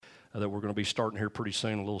that we're going to be starting here pretty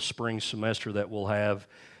soon, a little spring semester that we'll have.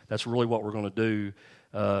 That's really what we're going to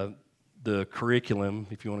do. The curriculum,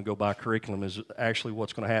 if you want to go by curriculum, is actually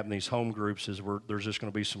what's going to happen in these home groups is there's just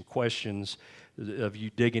going to be some questions of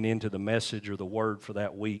you digging into the message or the word for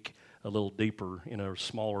that week a little deeper in a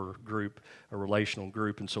smaller group, a relational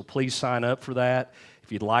group. And so please sign up for that.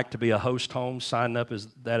 If you'd like to be a host home, sign up as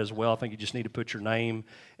that as well. I think you just need to put your name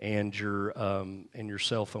and your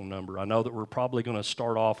cell phone number. I know that we're probably going to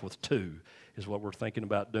start off with 2 is what we're thinking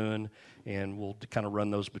about doing, and we'll kind of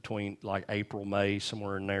run those between like April, May,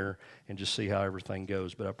 somewhere in there, and just see how everything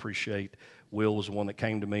goes. But I appreciate Will was the one that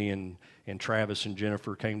came to me, and Travis and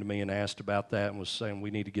Jennifer came to me and asked about that and was saying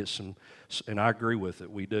we need to get some, and I agree with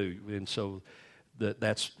it, we do. And so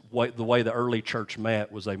that's the way the early church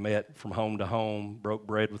met was they met from home to home, broke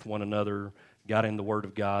bread with one another, got in the Word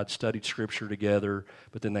of God, studied Scripture together,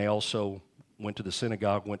 but then they also went to the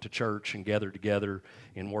synagogue, went to church, and gathered together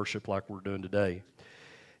in worship like we're doing today.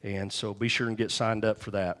 And so be sure and get signed up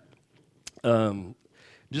for that.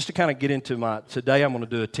 Just to kind of get into today I'm going to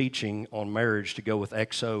do a teaching on marriage to go with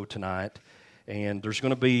XO tonight. And there's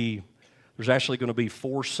actually going to be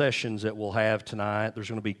 4 sessions that we'll have tonight. There's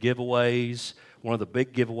going to be giveaways. One of the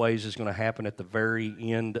big giveaways is going to happen at the very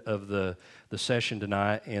end of the session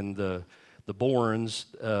tonight, and the Borens,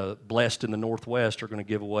 blessed in the Northwest, are going to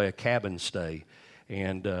give away a cabin stay.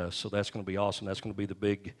 And so that's going to be awesome. That's going to be the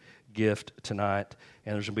big gift tonight.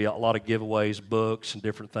 And there's going to be a lot of giveaways, books, and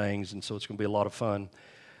different things. And so it's going to be a lot of fun.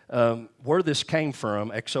 Where this came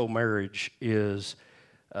from, XO Marriage, is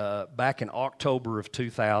back in October of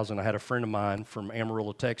 2000, I had a friend of mine from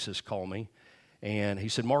Amarillo, Texas, call me. And he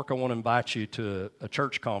said, Mark, I want to invite you to a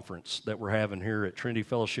church conference that we're having here at Trinity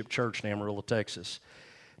Fellowship Church in Amarillo, Texas.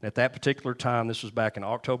 And at that particular time, this was back in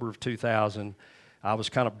October of 2000, I was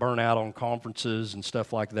kind of burnt out on conferences and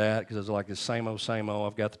stuff like that because I was like, the same old, same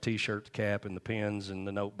old. I've got the T-shirt, the cap, and the pens, and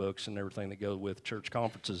the notebooks, and everything that goes with church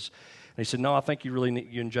conferences. And he said, no, I think you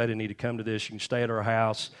and Jada need to come to this. You can stay at our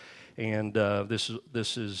house, and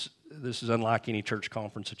this is unlike any church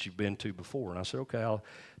conference that you've been to before. And I said, okay, I'll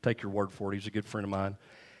take your word for it. He's a good friend of mine.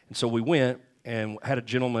 And so we went and had a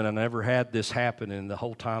gentleman. I never had this happen in the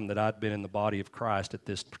whole time that I'd been in the body of Christ at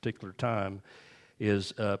this particular time.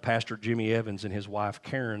 Is Pastor Jimmy Evans and his wife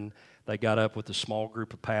Karen. They got up with a small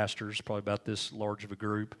group of pastors, probably about this large of a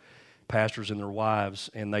group, pastors and their wives,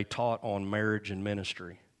 and they taught on marriage and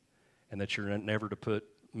ministry, and that you're never to put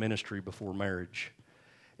ministry before marriage,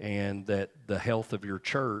 and that the health of your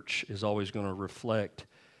church is always going to reflect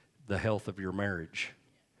the health of your marriage.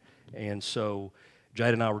 And so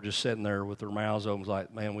Jade and I were just sitting there with our mouths open,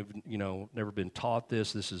 like, man, we've never been taught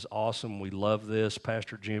this. This is awesome. We love this,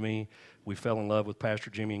 Pastor Jimmy. We fell in love with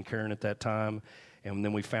Pastor Jimmy and Karen at that time, and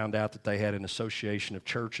then we found out that they had an association of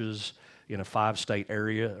churches in a 5-state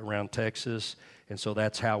area around Texas, and so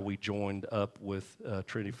that's how we joined up with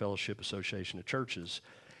Trinity Fellowship Association of Churches.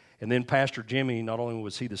 And then Pastor Jimmy, not only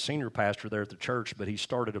was he the senior pastor there at the church, but he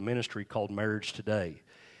started a ministry called Marriage Today.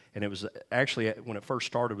 And it was actually, when it first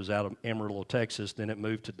started, it was out of Amarillo, Texas. Then it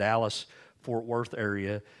moved to Dallas, Fort Worth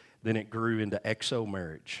area. Then it grew into XO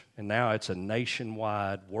Marriage. And now it's a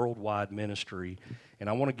nationwide, worldwide ministry. And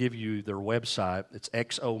I want to give you their website. It's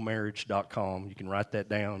xomarriage.com. You can write that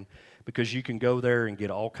down because you can go there and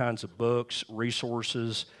get all kinds of books,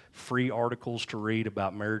 resources, free articles to read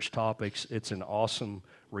about marriage topics. It's an awesome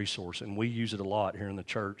resource, and we use it a lot here in the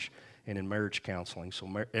church and in marriage counseling. So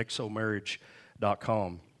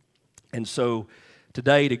xomarriage.com. And so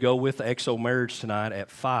today, to go with the XO Marriage tonight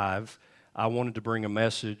at 5, I wanted to bring a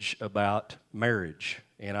message about marriage.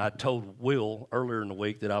 And I told Will earlier in the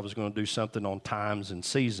week that I was going to do something on times and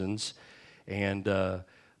seasons, and the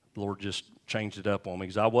Lord just changed it up on me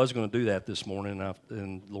because I was going to do that this morning,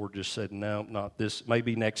 and the Lord just said, no, not this.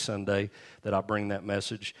 Maybe next Sunday that I bring that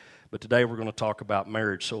message. But today we're going to talk about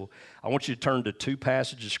marriage. So I want you to turn to 2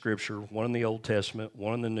 passages of Scripture, one in the Old Testament,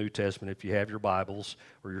 one in the New Testament, if you have your Bibles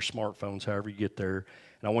or your smartphones, however you get there.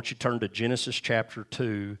 And I want you to turn to Genesis chapter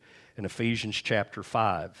 2 and Ephesians chapter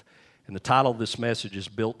 5. And the title of this message is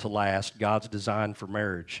Built to Last, God's Design for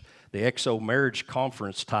Marriage. The XO Marriage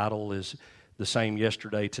Conference title is the same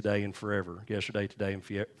yesterday, today, and forever. Yesterday, today,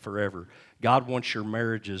 and forever. God wants your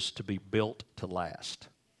marriages to be built to last.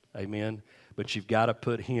 Amen. But you've got to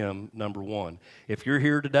put Him number one. If you're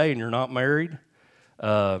here today and you're not married,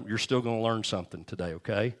 you're still going to learn something today,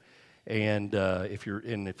 okay? And if you're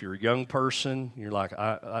a young person, you're like,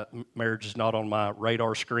 marriage is not on my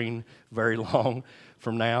radar screen very long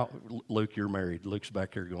from now. Luke, you're married. Luke's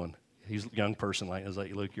back here going, He's a young person. Like, I was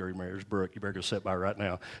like, Luke, you already married. There's Brooke. You better go sit by right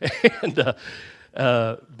now. and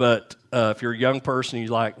But if you're a young person, you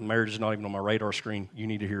like marriage is not even on my radar screen, you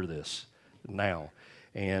need to hear this now.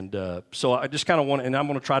 And so I just kind of want, and I'm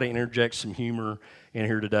going to try to interject some humor in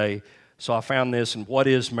here today. So I found this, and what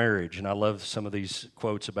is marriage? And I love some of these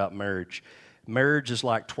quotes about marriage. Marriage is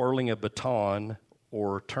like twirling a baton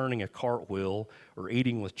or turning a cartwheel or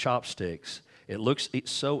eating with chopsticks. It looks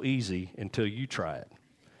so easy until you try it.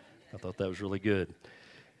 I thought that was really good.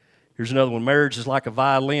 Here's another one. Marriage is like a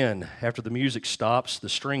violin. After the music stops, the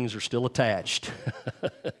strings are still attached.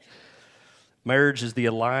 Marriage is the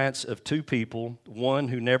alliance of two people, one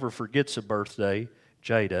who never forgets a birthday,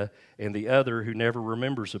 Jada, and the other who never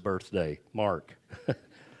remembers a birthday, Mark.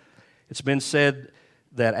 It's been said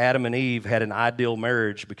that Adam and Eve had an ideal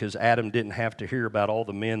marriage because Adam didn't have to hear about all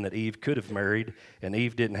the men that Eve could have married, and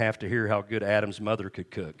Eve didn't have to hear how good Adam's mother could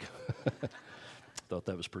cook. Thought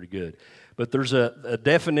that was pretty good. But there's a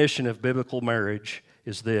definition of biblical marriage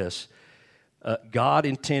is this. God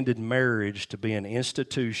intended marriage to be an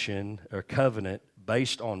institution or covenant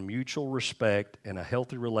based on mutual respect and a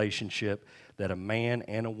healthy relationship that a man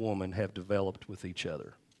and a woman have developed with each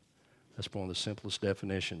other. That's one of the simplest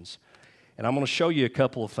definitions. And I'm going to show you a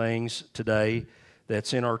couple of things today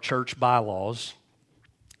that's in our church bylaws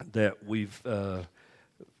that we've,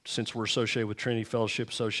 since we're associated with Trinity Fellowship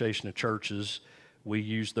Association of Churches, we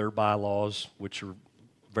use their bylaws, which are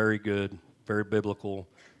very good, very biblical,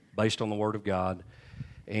 based on the Word of God.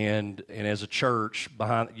 And as a church,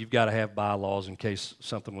 you've got to have bylaws in case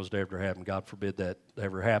something was to ever happen. God forbid that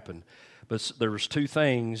ever happen. But there was two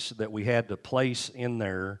things that we had to place in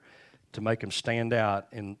there to make them stand out,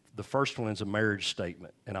 and the first one is a marriage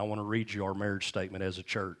statement, and I want to read you our marriage statement as a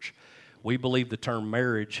church. We believe the term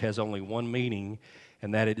marriage has only one meaning,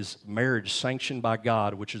 and that it is marriage sanctioned by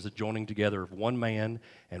God, which is the joining together of one man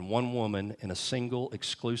and one woman in a single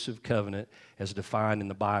exclusive covenant as defined in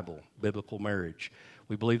the Bible, biblical marriage.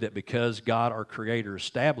 We believe that because God, our Creator,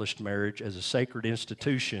 established marriage as a sacred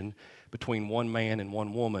institution between one man and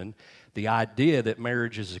one woman, the idea that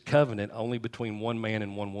marriage is a covenant only between one man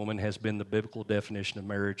and one woman has been the biblical definition of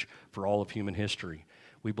marriage for all of human history.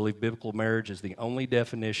 We believe biblical marriage is the only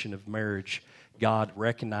definition of marriage God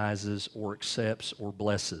recognizes or accepts or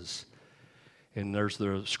blesses. And there's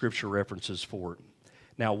the scripture references for it.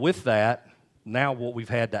 Now, with that, now what we've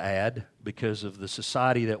had to add, because of the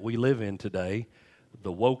society that we live in today,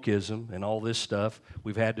 the wokeism and all this stuff,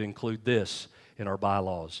 we've had to include this in our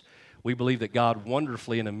bylaws. We believe that God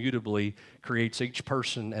wonderfully and immutably creates each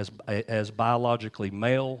person as biologically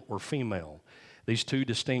male or female. These two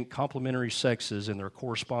distinct complementary sexes and their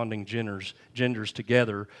corresponding genders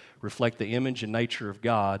together reflect the image and nature of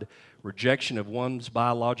God. Rejection of one's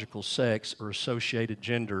biological sex or associated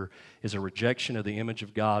gender is a rejection of the image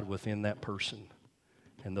of God within that person.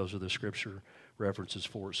 And those are the scripture references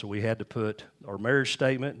for it. So we had to put our marriage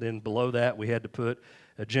statement, then below that we had to put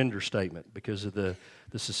a gender statement because of the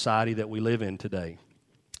society that we live in today.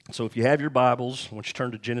 So if you have your Bibles, I want you to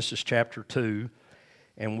turn to Genesis chapter 2,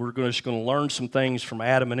 and we're just going to learn some things from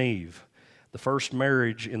Adam and Eve. The first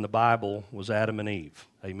marriage in the Bible was Adam and Eve.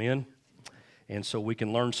 Amen? And so we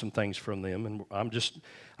can learn some things from them. And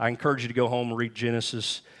I encourage you to go home and read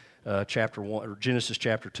Genesis chapter 1, or Genesis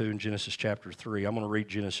chapter 2 and Genesis chapter 3. I'm going to read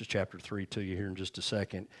Genesis chapter 3 to you here in just a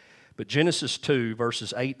second. But Genesis 2,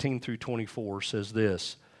 verses 18 through 24 says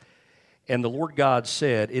this, "And the Lord God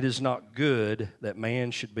said, 'It is not good that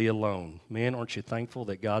man should be alone.'" Men, aren't you thankful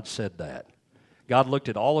that God said that? God looked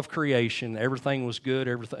at all of creation, everything was good,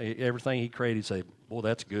 everything He created, He'd say, "Boy,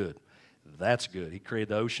 that's good. That's good." He created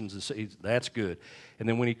the oceans, the seas, that's good. And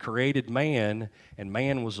then when He created man, and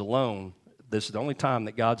man was alone, this is the only time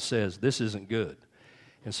that God says, "This isn't good."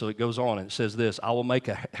 And so it goes on, and it says this, "I will make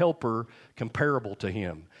a helper comparable to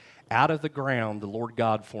him. Out of the ground the Lord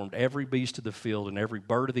God formed every beast of the field and every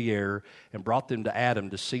bird of the air and brought them to Adam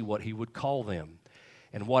to see what he would call them.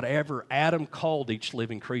 And whatever Adam called each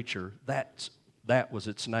living creature, that was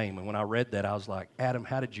its name." And when I read that, I was like, "Adam,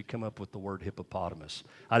 how did you come up with the word hippopotamus?"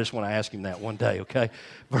 I just want to ask him that one day, okay?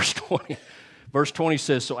 Verse 20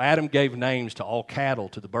 says, "So Adam gave names to all cattle,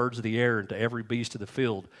 to the birds of the air, and to every beast of the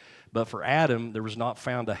field. But for Adam there was not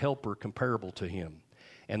found a helper comparable to him.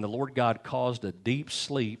 And the Lord God caused a deep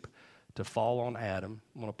sleep to fall on Adam."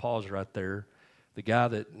 I'm going to pause right there. The guy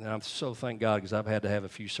and I'm so thank God because I've had to have a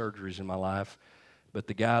few surgeries in my life, but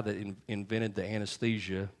the guy that invented the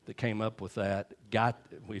anesthesia that came up with that,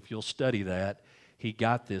 if you'll study that, he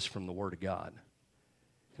got this from the Word of God.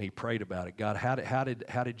 And he prayed about it. God, how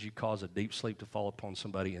did you cause a deep sleep to fall upon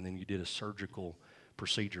somebody, and then you did a surgical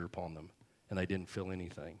procedure upon them, and they didn't feel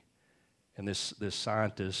anything? And this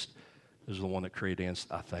scientist This is the one that created ants.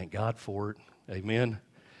 I thank God for it. Amen.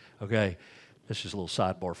 Okay, this is a little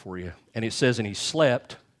sidebar for you. And it says, and he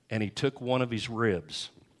slept, and he took one of his ribs.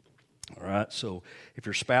 All right, so if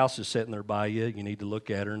your spouse is sitting there by you, you need to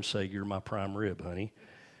look at her and say, you're my prime rib, honey.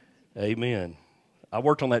 Amen. I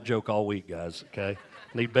worked on that joke all week, guys, okay?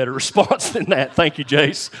 Need better response than that. Thank you,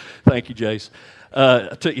 Jace. Thank you, Jace.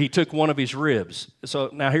 He took one of his ribs. So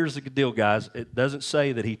now here's the deal, guys. It doesn't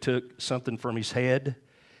say that he took something from his head.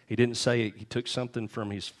 He didn't say he took something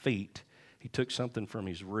from his feet. He took something from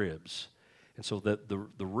his ribs. And so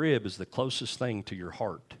the rib is the closest thing to your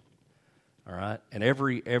heart. All right? And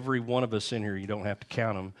every one of us in here, you don't have to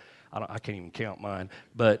count them. I can't even count mine.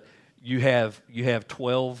 But you have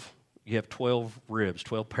 12 ribs,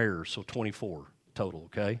 12 pairs, so 24 total,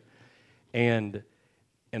 okay? And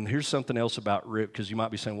here's something else about rib, because you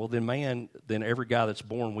might be saying, well, then every guy that's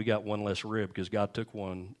born, we got one less rib because God took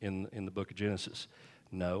one in the book of Genesis.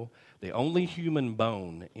 No. The only human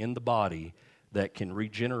bone in the body that can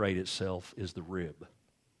regenerate itself is the rib.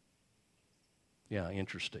 Yeah,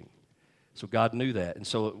 interesting. So God knew that. And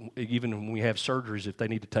so even when we have surgeries, if they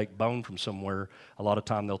need to take bone from somewhere, a lot of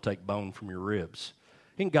time they'll take bone from your ribs.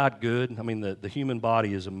 Isn't God good? I mean, the human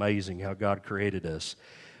body is amazing how God created us.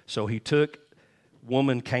 So he took,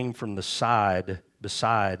 woman came from the side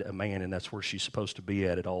beside a man, and that's where she's supposed to be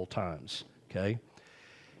at all times, okay?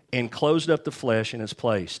 And closed up the flesh in its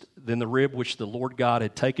place. Then the rib which the Lord God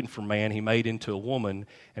had taken from man, he made into a woman,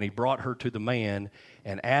 and he brought her to the man.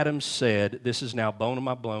 And Adam said, this is now bone of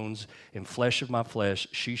my bones and flesh of my flesh.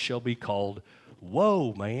 She shall be called,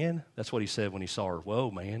 whoa, man. That's what he said when he saw her.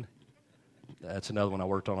 Whoa, man. That's another one I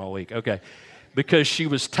worked on all week. Okay. Because she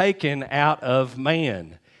was taken out of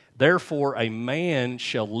man. Therefore, a man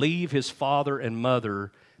shall leave his father and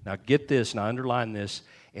mother. Now get this, and I underline this,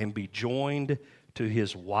 and be joined to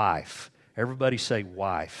his wife. Everybody say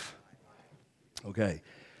wife. Okay.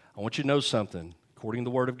 I want you to know something. According to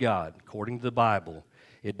the Word of God, according to the Bible,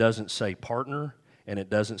 it doesn't say partner and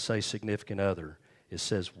it doesn't say significant other. It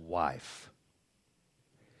says wife.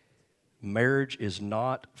 Marriage is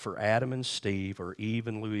not for Adam and Steve or Eve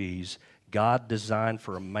and Louise. God designed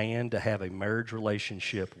for a man to have a marriage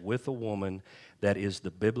relationship with a woman that is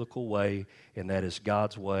the biblical way, and that is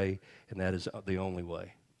God's way, and that is the only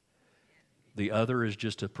way. The other is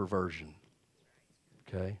just a perversion.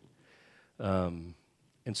 Okay?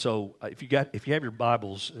 And so if you have your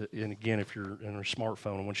Bibles, and again, if you're in a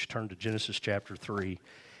smartphone, I want you to turn to Genesis chapter 3.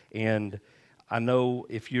 And I know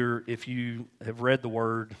if you have read the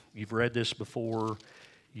Word, you've read this before,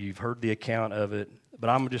 you've heard the account of it, but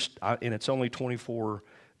and it's only 24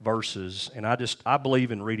 verses, and I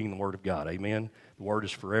believe in reading the Word of God. Amen? The Word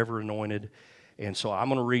is forever anointed. And so I'm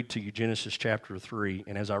going to read to you Genesis chapter 3.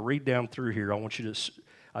 And as I read down through here,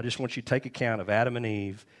 I just want you to take account of Adam and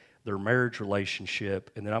Eve, their marriage relationship,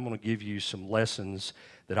 and then I'm going to give you some lessons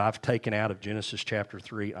that I've taken out of Genesis chapter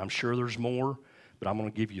 3. I'm sure there's more, but I'm going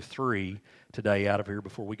to give you 3 today out of here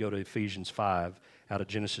before we go to Ephesians 5 out of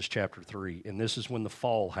Genesis chapter 3. And this is when the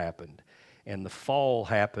fall happened. And the fall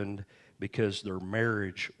happened because their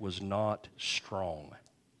marriage was not strong.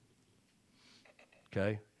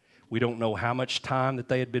 Okay? We don't know how much time that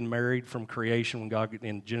they had been married from creation when God,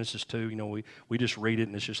 in Genesis 2, we just read it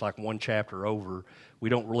and it's just like one chapter over. We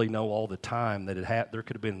don't really know all the time that there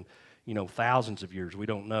could have been, thousands of years. We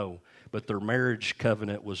don't know. But their marriage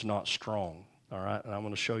covenant was not strong. All right, and I'm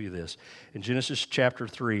going to show you this. In Genesis chapter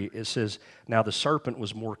 3, it says, now the serpent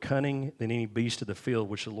was more cunning than any beast of the field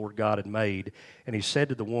which the Lord God had made. And he said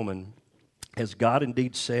to the woman, has God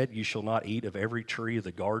indeed said, you shall not eat of every tree of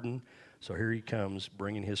the garden? So here he comes,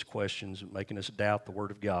 bringing his questions, making us doubt the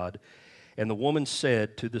word of God. And the woman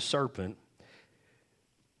said to the serpent,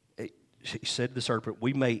 she said to the serpent,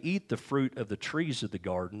 we may eat the fruit of the trees of the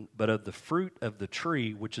garden, but of the fruit of the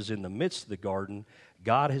tree which is in the midst of the garden,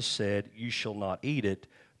 God has said, you shall not eat it,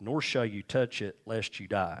 nor shall you touch it, lest you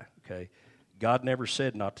die. Okay? God never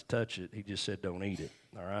said not to touch it. He just said don't eat it.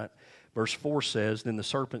 All right? Verse 4 says, then the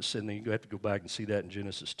serpent said, and then you have to go back and see that in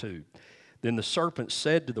Genesis 2. Then the serpent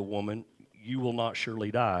said to the woman, you will not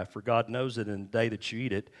surely die, for God knows that in the day that you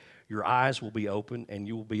eat it, your eyes will be opened, and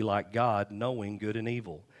you will be like God, knowing good and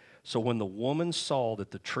evil. So when the woman saw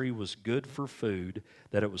that the tree was good for food,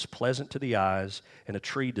 that it was pleasant to the eyes, and a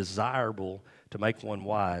tree desirable to make one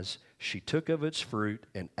wise, she took of its fruit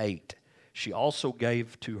and ate. She also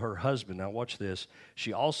gave to her husband. Now watch this.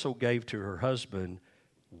 She also gave to her husband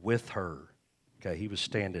with her. Okay, he was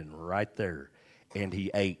standing right there, and he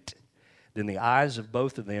ate. Then the eyes of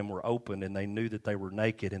both of them were opened, and they knew that they were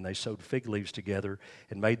naked, and they sewed fig leaves together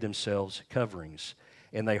and made themselves coverings.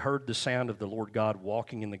 And they heard the sound of the Lord God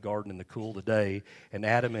walking in the garden in the cool of the day, and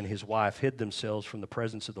Adam and his wife hid themselves from the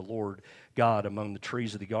presence of the Lord God among the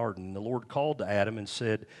trees of the garden. And the Lord called to Adam and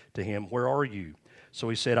said to him, "Where are you?" So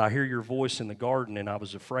he said, "I hear your voice in the garden, and I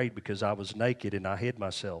was afraid because I was naked, and I hid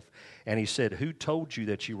myself." And he said, "Who told you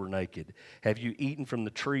that you were naked? Have you eaten from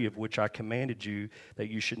the tree of which I commanded you that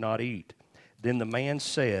you should not eat?" Then the man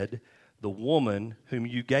said, "The woman whom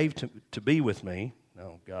you gave to be with me,"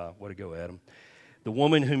 oh God, way to go, Adam. "The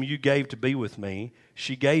woman whom you gave to be with me,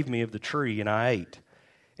 she gave me of the tree, and I ate."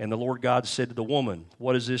 And the Lord God said to the woman,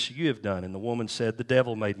 "What is this you have done?" And the woman said, "The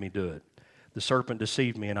devil made me do it. The serpent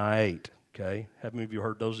deceived me, and I ate." Okay, how many of you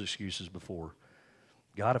heard those excuses before?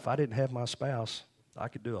 God, if I didn't have my spouse, I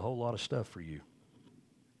could do a whole lot of stuff for you.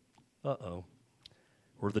 Uh-oh.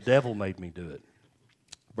 Or the devil made me do it.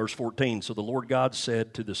 Verse 14, so the Lord God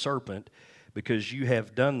said to the serpent, "Because you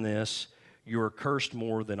have done this, you are cursed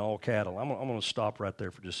more than all cattle." I'm going to stop right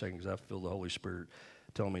there for just a second because I feel the Holy Spirit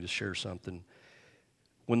telling me to share something.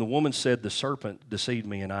 When the woman said, "The serpent deceived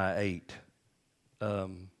me and I ate,"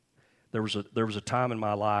 there was a time in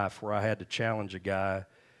my life where I had to challenge a guy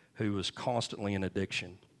who was constantly in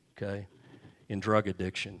addiction, okay, in drug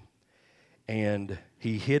addiction. And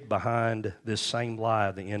he hid behind this same lie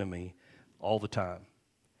of the enemy all the time.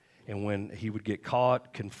 And when he would get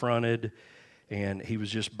caught, confronted, and he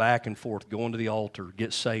was just back and forth, going to the altar,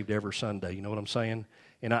 get saved every Sunday. You know what I'm saying?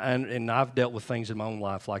 And I've dealt with things in my own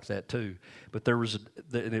life like that too. But it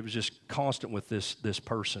was just constant with this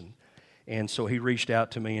person. And so he reached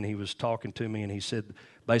out to me and he was talking to me and he said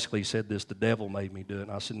this, "The devil made me do it."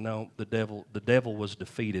 And I said, "No, the devil was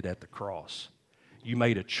defeated at the cross. You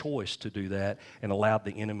made a choice to do that and allowed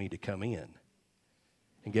the enemy to come in."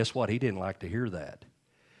 And guess what? He didn't like to hear that.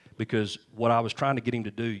 Because what I was trying to get him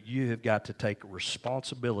to do, you have got to take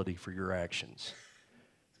responsibility for your actions.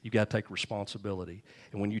 You've got to take responsibility.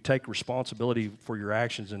 And when you take responsibility for your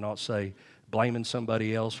actions and not say, blaming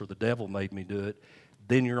somebody else or the devil made me do it,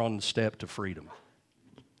 then you're on the step to freedom.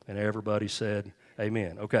 And everybody said,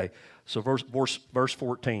 amen. Okay, so verse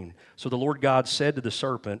 14. So the Lord God said to the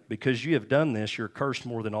serpent, "Because you have done this, you're cursed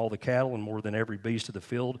more than all the cattle and more than every beast of the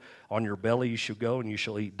field. On your belly you shall go, and you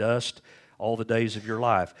shall eat dust all the days of your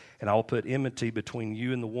life. And I will put enmity between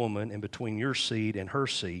you and the woman, and between your seed and her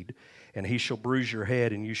seed. And he shall bruise your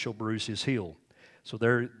head, and you shall bruise his heel." So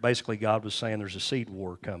there, basically God was saying there's a seed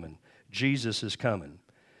war coming. Jesus is coming.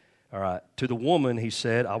 All right. To the woman, he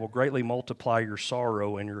said, "I will greatly multiply your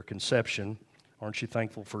sorrow and your conception." Aren't you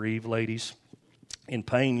thankful for Eve, ladies? "In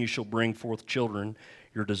pain you shall bring forth children.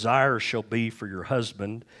 Your desire shall be for your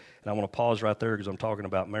husband." And I want to pause right there because I'm talking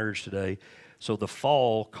about marriage today. So the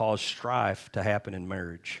fall caused strife to happen in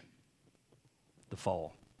marriage. The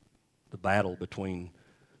fall. The battle between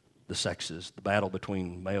the sexes. The battle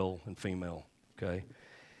between male and female. Okay?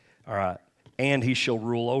 All right. "And he shall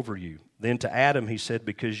rule over you." Then to Adam he said,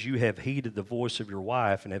 "Because you have heeded the voice of your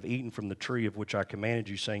wife and have eaten from the tree of which I commanded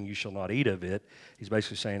you, saying you shall not eat of it." He's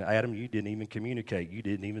basically saying, Adam, you didn't even communicate. You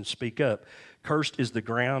didn't even speak up. "Cursed is the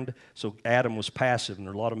ground." So Adam was passive. And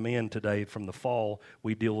there are a lot of men today from the fall,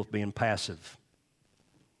 we deal with being passive.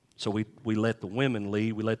 So we let the women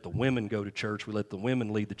lead. We let the women go to church. We let the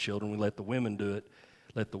women lead the children. We let the women do it.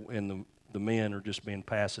 And the men are just being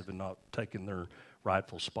passive and not taking their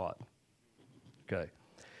rightful spot. Okay.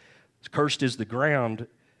 "Cursed is the ground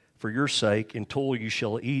for your sake. In toil you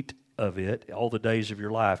shall eat of it all the days of your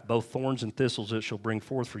life. Both thorns and thistles it shall bring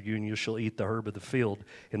forth for you, and you shall eat the herb of the field.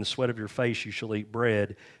 In the sweat of your face you shall eat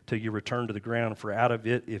bread till you return to the ground. For out of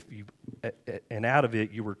it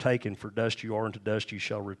you were taken. For dust you are, and to dust you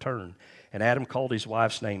shall return." And Adam called his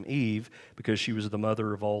wife's name Eve, because she was the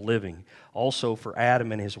mother of all living. Also for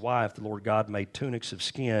Adam and his wife the Lord God made tunics of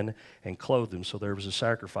skin and clothed them. So there was a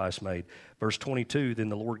sacrifice made. Verse 22, then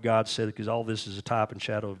the Lord God said, because all this is a type and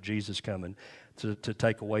shadow of Jesus coming to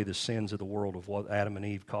take away the sins of the world, of what Adam and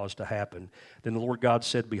Eve caused to happen. Then the Lord God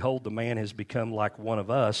said, behold, the man has become like one of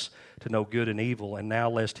us to know good and evil. And now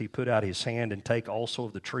lest he put out his hand and take also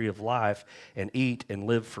of the tree of life and eat and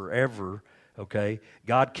live forever. Okay,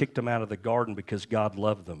 God kicked them out of the garden because God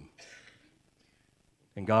loved them.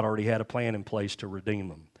 And God already had a plan in place to redeem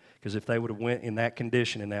them. Because if they would have went in that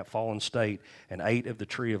condition, in that fallen state, and ate of the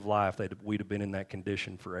tree of life, we'd have been in that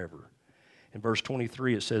condition forever. In verse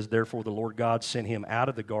 23 it says, therefore the Lord God sent him out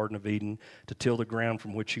of the Garden of Eden to till the ground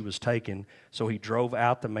from which he was taken. So he drove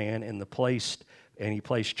out the man and he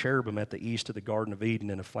placed cherubim at the east of the Garden of Eden,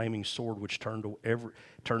 and a flaming sword which turned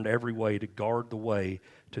every way to guard the way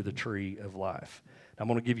to the tree of life. Now, I'm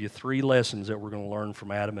going to give you 3 lessons that we're going to learn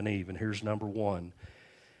from Adam and Eve, and here's number 1.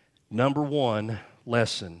 Number 1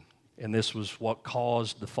 lesson, and this was what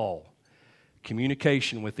caused the fall.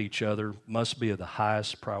 Communication with each other must be of the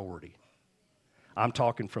highest priority. I'm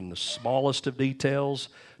talking from the smallest of details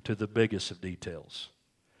to the biggest of details.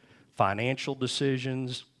 Financial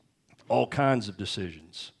decisions, all kinds of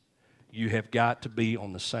decisions. You have got to be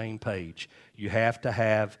on the same page. You have to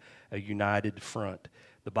have a united front.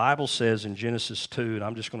 The Bible says in Genesis 2, and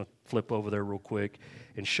I'm just going to flip over there real quick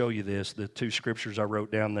and show you this, the two scriptures I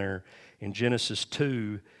wrote down there. In Genesis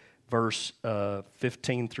 2, verse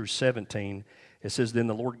 15 through 17, it says, "Then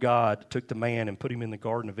the Lord God took the man and put him in the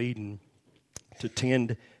Garden of Eden to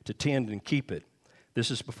tend and keep it."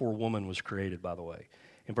 This is before woman was created, by the way.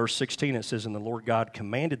 In verse 16, it says, "And the Lord God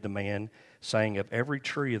commanded the man, saying, Of every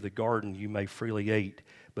tree of the garden you may freely eat,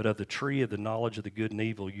 but of the tree of the knowledge of the good and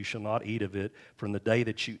evil you shall not eat of it. From the day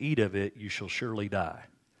that you eat of it, you shall surely die."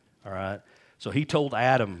 All right? So he told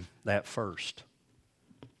Adam that first.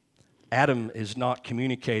 Adam is not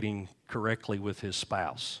communicating correctly with his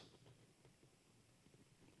spouse.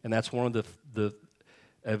 And that's one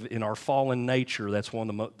of in our fallen nature, that's one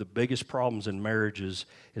of the biggest problems in marriages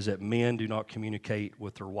is that men do not communicate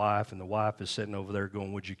with their wife, and the wife is sitting over there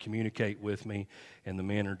going, "Would you communicate with me?" And the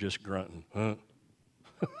men are just grunting, "Huh?"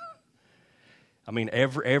 I mean,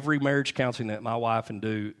 every marriage counseling that my wife and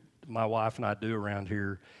I do around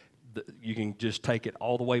here, you can just take it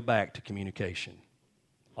all the way back to communication.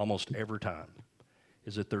 Almost every time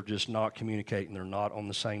is that they're just not communicating. They're not on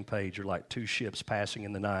the same page. They're like two ships passing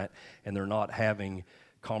in the night, and they're not having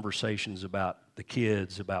conversations about the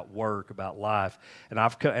kids, about work, about life. And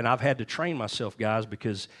I've had to train myself, guys,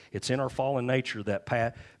 because it's in our fallen nature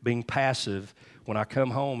that being passive. When I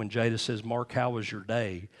come home and Jada says, "Mark, how was your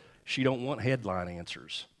day?" She don't want headline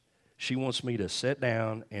answers. She wants me to sit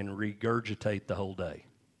down and regurgitate the whole day.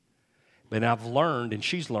 But I've learned, and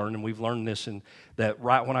she's learned, and we've learned this, and that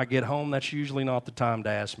right when I get home, that's usually not the time to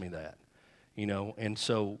ask me that, And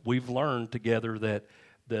so we've learned together that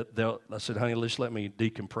I said, "Honey, just let me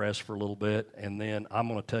decompress for a little bit, and then I'm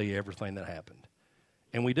going to tell you everything that happened."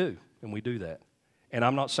 And we do that. And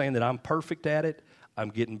I'm not saying that I'm perfect at it.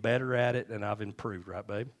 I'm getting better at it, and I've improved, right,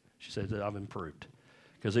 babe? She said that I've improved.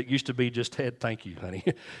 Because it used to be just thank you, honey.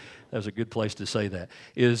 That was a good place to say that.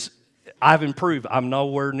 I've improved. I'm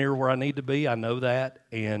nowhere near where I need to be. I know that,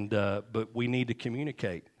 but we need to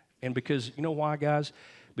communicate. And because, you know why, guys?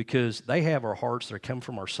 Because they have our hearts that come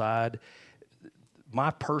from our side. My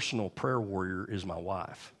personal prayer warrior is my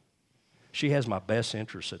wife. She has my best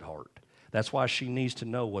interests at heart. That's why she needs to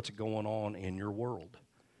know what's going on in your world.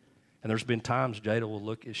 And there's been times Jada will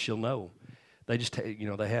look, she'll know. They just,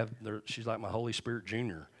 she's like my Holy Spirit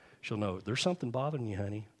Junior. She'll know, "There's something bothering you,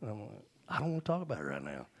 honey." And I'm like, "I don't want to talk about it right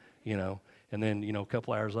now." And then, a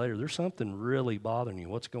couple hours later, "There's something really bothering you.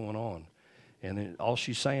 What's going on?" And then all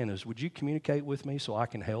she's saying is, "Would you communicate with me so I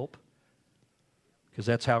can help?" Because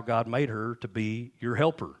that's how God made her, to be your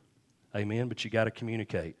helper. Amen. But you got to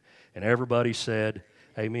communicate. And everybody said,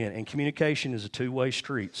 amen. And communication is a two-way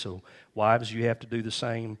street. So wives, you have to do the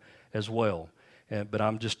same as well. But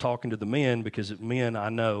I'm just talking to the men because men, I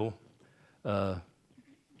know,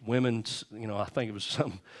 women's, I think it was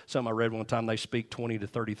something I read one time, they speak 20 to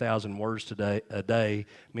 30,000 words a day.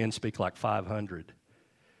 Men speak like 500.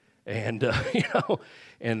 And,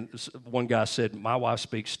 and one guy said, "My wife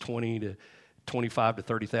speaks 25 to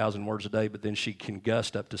 30,000 words a day, but then she can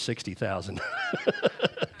gust up to 60,000.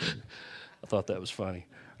 I thought that was funny.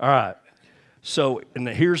 All right. So, and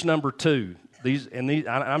here's number 2.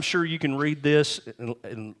 I'm sure you can read this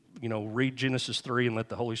and read Genesis 3 and let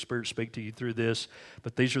the Holy Spirit speak to you through this.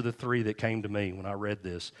 But these are the 3 that came to me when I read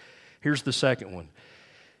this. Here's the second one: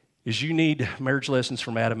 is you need marriage lessons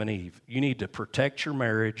from Adam and Eve. You need to protect your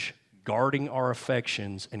marriage, guarding our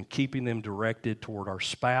affections and keeping them directed toward our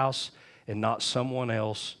spouse and not someone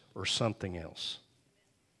else or something else.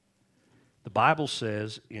 The Bible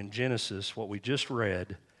says in Genesis, what we just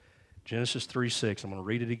read, Genesis 3:6, I'm going to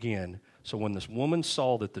read it again. "So when this woman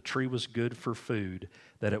saw that the tree was good for food,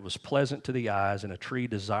 that it was pleasant to the eyes, and a tree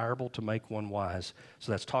desirable to make one wise."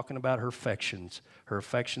 So that's talking about her affections. Her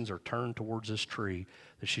affections are turned towards this tree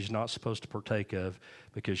that she's not supposed to partake of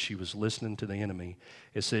because she was listening to the enemy.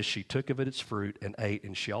 It says she took of it its fruit and ate,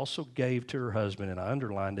 and she also gave to her husband, and I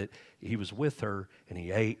underlined it. He was with her, and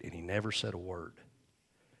he ate, and he never said a word.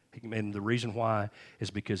 And the reason why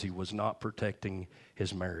is because he was not protecting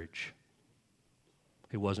his marriage.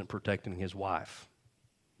 He wasn't protecting his wife.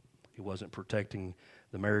 He wasn't protecting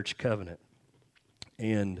the marriage covenant.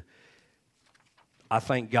 And I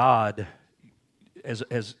thank God, as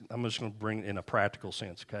I'm just going to bring it in a practical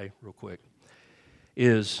sense, okay, real quick,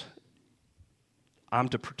 is I'm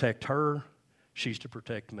to protect her, she's to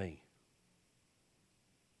protect me.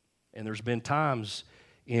 And there's been times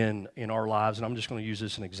in our lives, and I'm just going to use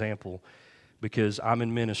this as an example because I'm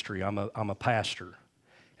in ministry. I'm a pastor.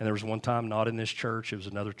 And there was one time, not in this church, it was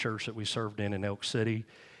another church that we served in Elk City,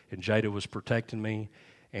 and Jada was protecting me,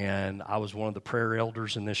 and I was one of the prayer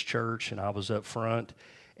elders in this church, and I was up front,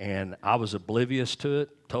 and I was oblivious to it,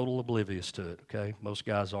 total oblivious to it, okay? Most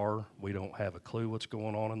guys are. We don't have a clue what's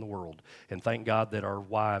going on in the world. And thank God that our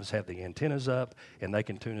wives have the antennas up, and they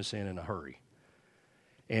can tune us in a hurry.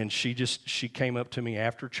 And she came up to me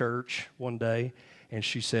after church one day, and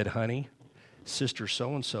she said, honey, Sister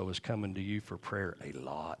so-and-so is coming to you for prayer a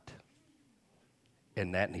lot,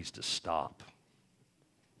 and that needs to stop.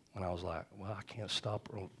 And I was like, well, I can't stop.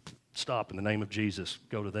 Stop in the name of Jesus.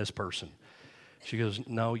 Go to this person. She goes,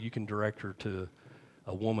 no, you can direct her to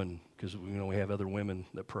a woman because we have other women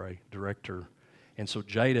that pray. Direct her. And so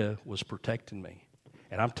Jada was protecting me.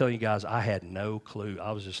 And I'm telling you guys, I had no clue.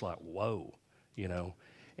 I was just like, whoa,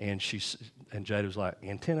 And Jada was like,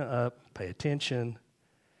 antenna up, pay attention.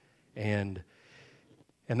 And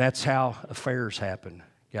that's how affairs happen,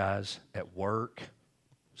 guys, at work,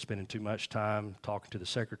 spending too much time talking to the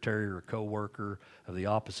secretary or a coworker of the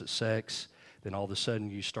opposite sex. Then all of a sudden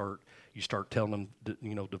you start telling them,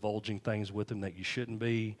 divulging things with them that you shouldn't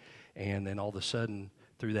be. And then all of a sudden,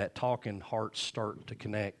 through that talking, hearts start to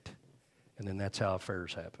connect. And then that's how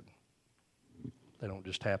affairs happen. They don't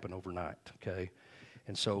just happen overnight, okay?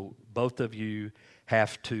 And so both of you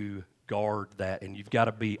have to guard that, and you've got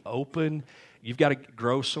to be open. You've got to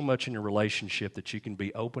grow so much in your relationship that you can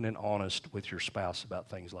be open and honest with your spouse about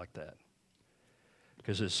things like that.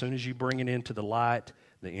 Because as soon as you bring it into the light,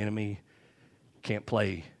 the enemy can't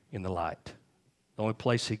play in the light. The only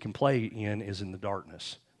place he can play in is in the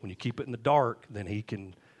darkness. When you keep it in the dark, then he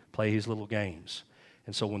can play his little games.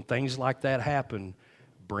 And so when things like that happen,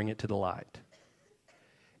 bring it to the light.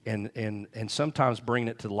 And sometimes bringing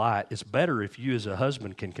it to the light, it's better if you as a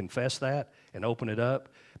husband can confess that and open it up.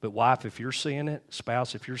 But wife, if you're seeing it,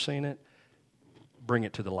 spouse, if you're seeing it, bring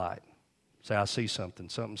it to the light. Say, I see something.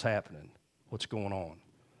 Something's happening. What's going on?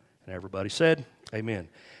 And everybody said, amen.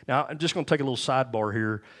 Now, I'm just going to take a little sidebar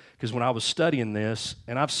here because when I was studying this,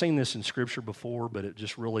 and I've seen this in Scripture before, but it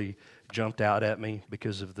just really jumped out at me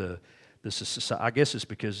because of I guess it's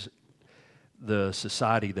because the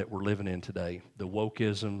society that we're living in today, the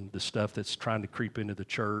wokeism, the stuff that's trying to creep into the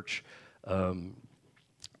church. I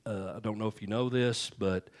don't know if you know this,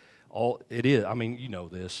 but it is. I mean, you know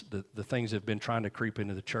this. The things that have been trying to creep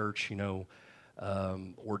into the church,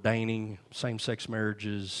 ordaining same-sex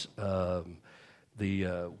marriages,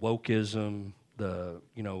 the wokeism, the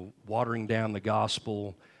watering down the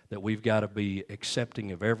gospel, that we've got to be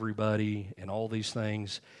accepting of everybody and all these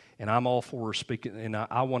things. And I'm all for speaking, and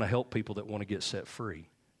I want to help people that want to get set free.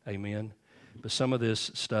 Amen? But some of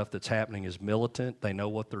this stuff that's happening is militant. They know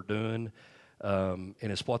what they're doing. And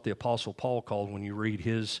it's what the Apostle Paul called, when you read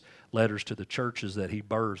his letters to the churches that he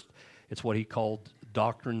birthed, it's what he called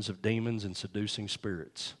doctrines of demons and seducing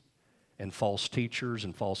spirits, and false teachers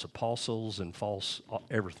and false apostles and false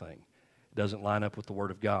everything. It doesn't line up with the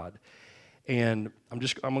Word of God. And I'm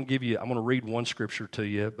going to read one scripture to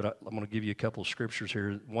you, but I'm going to give you a couple of scriptures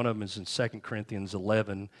here. One of them is in 2 Corinthians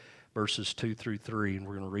 11, verses 2 through 3, and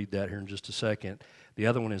we're going to read that here in just a second. The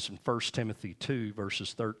other one is in 1 Timothy 2,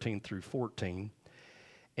 verses 13 through 14.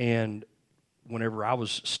 And whenever I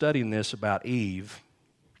was studying this about Eve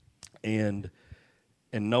and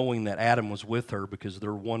knowing that Adam was with her because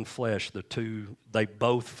they're one flesh, the two, they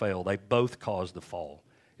both fell. They both caused the fall.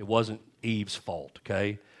 It wasn't Eve's fault,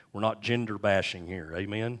 okay? We're not gender bashing here,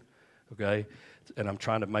 amen? Okay? And I'm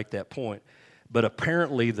trying to make that point. But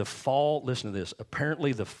apparently the fall, listen to this,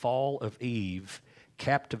 apparently the fall of Eve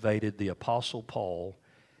captivated the Apostle Paul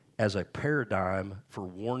as a paradigm for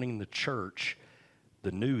warning the church,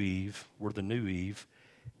 the new Eve, we're the new Eve,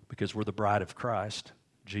 because we're the bride of Christ.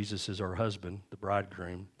 Jesus is our husband, the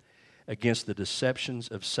bridegroom, against the deceptions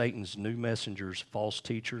of Satan's new messengers, false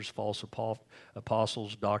teachers, false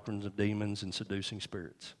apostles, doctrines of demons, and seducing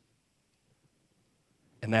spirits.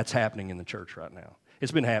 And that's happening in the church right now.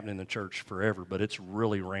 It's been happening in the church forever, but it's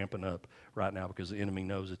really ramping up right now because the enemy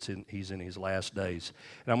knows he's in his last days.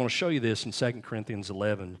 And I'm going to show you this in 2 Corinthians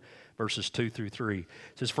 11, verses 2 through 3. It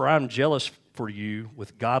says, "For I am jealous for you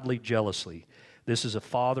with godly jealousy." This is a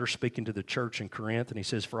father speaking to the church in Corinth, and he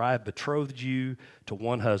says, "For I have betrothed you to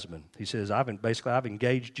one husband." He says, I've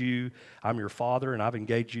engaged you, I'm your father, and I've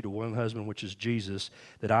engaged you to one husband, which is Jesus,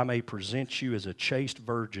 that I may present you as a chaste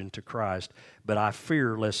virgin to Christ. But I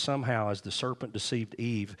fear lest somehow, as the serpent deceived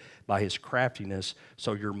Eve by his craftiness,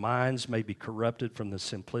 so your minds may be corrupted from the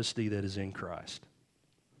simplicity that is in Christ.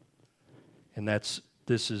 And this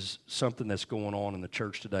this is something that's going on in the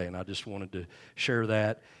church today, and I just wanted to share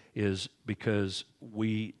that, is because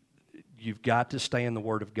you've got to stay in the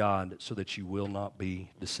Word of God so that you will not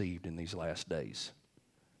be deceived in these last days.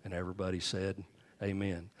 And everybody said,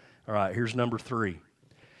 amen. All right, here's number 3.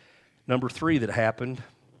 Number 3 that happened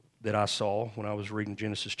that I saw when I was reading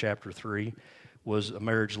Genesis chapter 3 was a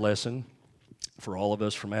marriage lesson for all of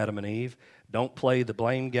us from Adam and Eve. Don't play the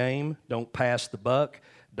blame game. Don't pass the buck.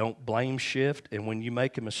 Don't blame shift. And when you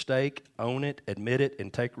make a mistake, own it, admit it,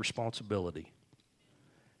 and take responsibility.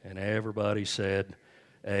 And everybody said,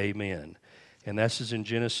 amen. And this is in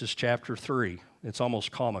Genesis chapter 3. It's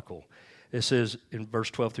almost comical. It says in verse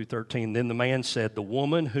 12 through 13, then the man said, the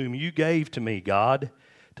woman whom you gave to me, God,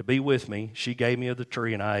 to be with me, she gave me of the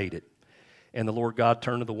tree, and I ate it. And the Lord God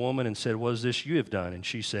turned to the woman and said, what is this you have done? And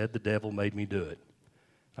she said, the devil made me do it.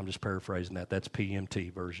 I'm just paraphrasing that. That's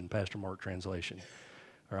PMT version, Pastor Mark translation.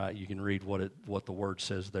 All right, you can read what the word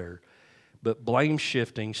says there. But blame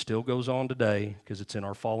shifting still goes on today because it's in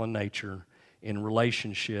our fallen nature in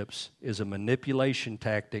relationships, is a manipulation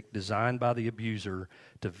tactic designed by the abuser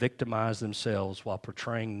to victimize themselves while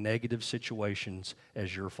portraying negative situations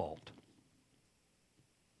as your fault.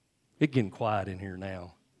 It's getting quiet in here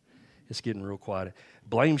now. It's getting real quiet.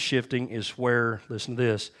 Blame shifting is where, listen to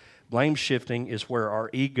this, blame shifting is where our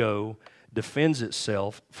ego defends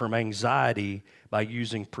itself from anxiety by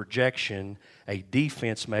using projection, a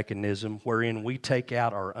defense mechanism wherein we take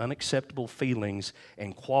out our unacceptable feelings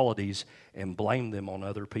and qualities and blame them on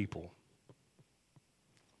other people.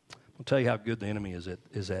 I'll tell you how good the enemy is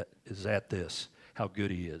at this, how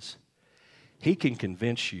good he is. He can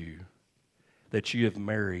convince you that you have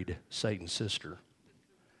married Satan's sister,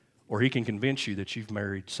 or he can convince you that you've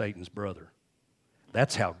married Satan's brother.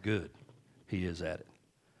 That's how good he is at it.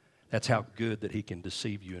 That's how good that he can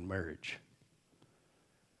deceive you in marriage.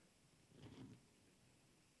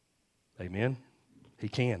 Amen? He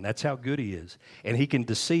can. That's how good he is. And he can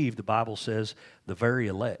deceive, the Bible says, the very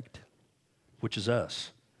elect, which is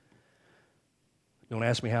us. Don't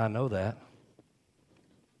ask me how I know that.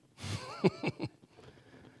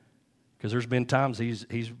 Because there's been times he's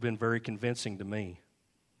been very convincing to me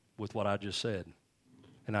with what I just said.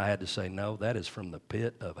 And I had to say, no, that is from the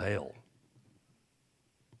pit of hell.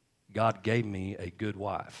 God gave me a good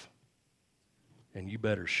wife. And you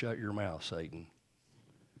better shut your mouth, Satan.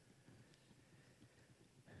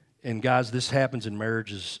 And guys, this happens in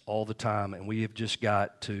marriages all the time, and we have just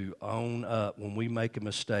got to own up. When we make a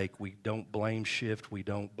mistake, we don't blame shift, we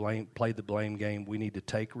don't play the blame game. We need to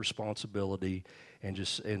take responsibility and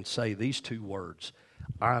say these 2 words,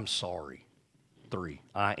 I'm sorry. 3,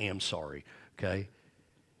 I am sorry, okay?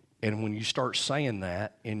 And when you start saying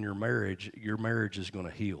that in your marriage is going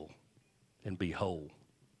to heal and be whole.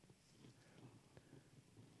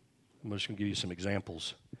 I'm just going to give you some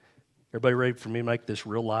examples. Everybody ready for me to make this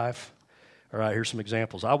real life? All right, here's some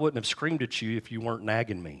examples. I wouldn't have screamed at you if you weren't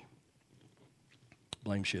nagging me.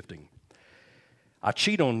 Blame shifting. I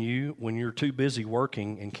cheat on you when you're too busy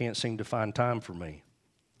working and can't seem to find time for me.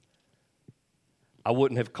 I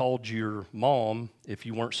wouldn't have called your mom if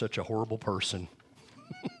you weren't such a horrible person.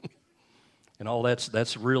 And all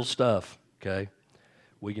that's real stuff, okay?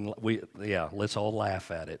 Let's all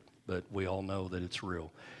laugh at it, but we all know that it's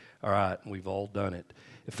real. All right, we've all done it.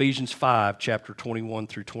 Ephesians 5, chapter 21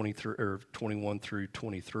 through 23, or 21 through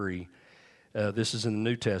 23. This is in the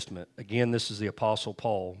New Testament. Again, this is the Apostle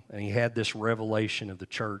Paul, and he had this revelation of the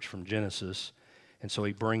church from Genesis, and so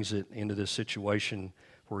he brings it into this situation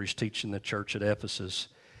where he's teaching the church at Ephesus.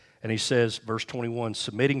 And he says, verse 21,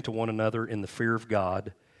 submitting to one another in the fear of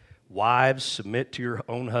God. Wives, submit to your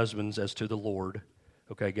own husbands as to the Lord.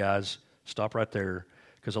 Okay, guys, stop right there,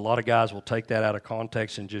 because a lot of guys will take that out of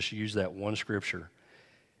context and just use that one scripture.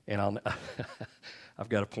 And I've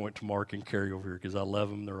got to point to Mark and Carrie over here because I love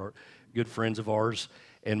them. They're good friends of ours.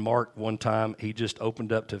 And Mark, one time, he just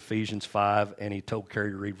opened up to Ephesians 5, and he told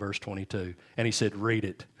Carrie to read verse 22. And he said, read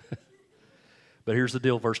it. But here's the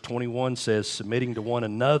deal. Verse 21 says, submitting to one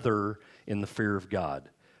another in the fear of God.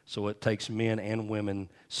 So it takes men and women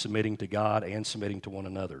submitting to God and submitting to one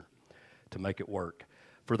another to make it work.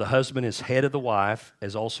 For the husband is head of the wife,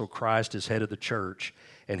 as also Christ is head of the church,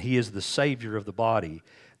 and he is the Savior of the body.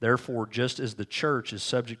 Therefore, just as the church is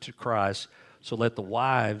subject to Christ, so let the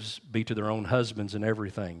wives be to their own husbands in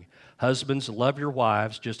everything. Husbands, love your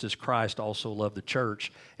wives, just as Christ also loved the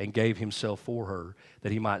church and gave himself for her,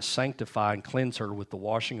 that he might sanctify and cleanse her with the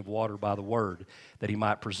washing of water by the word, that he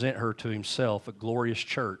might present her to himself a glorious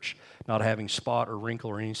church, not having spot or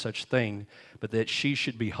wrinkle or any such thing, but that she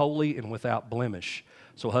should be holy and without blemish.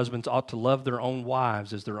 So husbands ought to love their own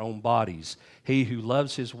wives as their own bodies. He who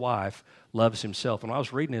loves his wife loves himself. And when I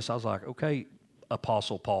was reading this, I was like, okay,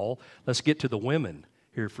 Apostle Paul, let's get to the women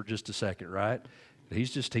here for just a second, right?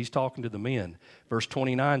 He's talking to the men. Verse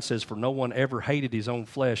 29 says, "For no one ever hated his own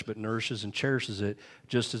flesh, but nourishes and cherishes it,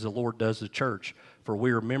 just as the Lord does the church. For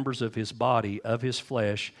we are members of his body, of his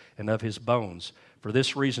flesh, and of his bones. For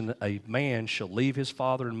this reason, a man shall leave his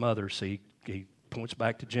father and mother," see, he points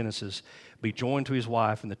back to Genesis, "be joined to his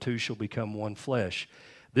wife, and the two shall become one flesh.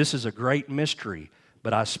 This is a great mystery,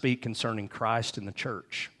 but I speak concerning Christ and the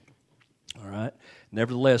church." All right?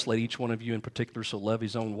 "Nevertheless, let each one of you in particular so love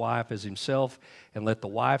his own wife as himself, and let the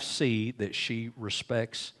wife see that she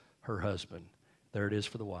respects her husband." There it is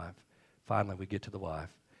for the wife. Finally, we get to the wife.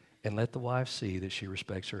 "And let the wife see that she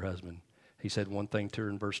respects her husband." He said one thing to her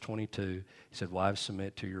in verse 22. He said, "Wives,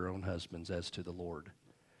 submit to your own husbands as to the Lord."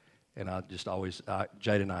 And I just always,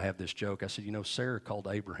 Jada and I have this joke. I said, Sarah called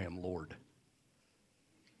Abraham Lord.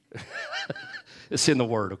 It's in the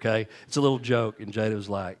Word, okay? It's a little joke. And Jada was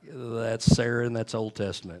like, "That's Sarah and that's Old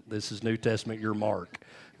Testament. This is New Testament, you're Mark."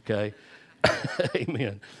 Okay?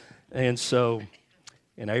 Amen. And so,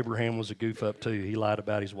 and Abraham was a goof up too. He lied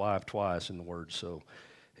about his wife twice in the Word, so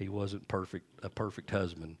he wasn't a perfect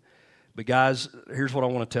husband. But guys, here's what I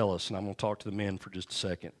want to tell us, and I'm going to talk to the men for just a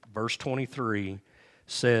second. Verse 23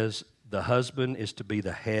 says the husband is to be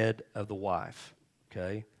the head of the wife,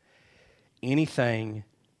 okay? Anything,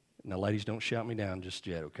 now ladies, don't shout me down just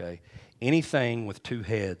yet, okay? Anything with two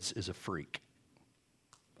heads is a freak,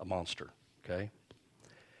 a monster, okay?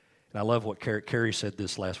 And I love what Carrie said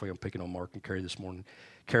this last week. I'm picking on Mark and Carrie this morning.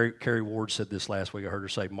 Carrie Ward said this last week. I heard her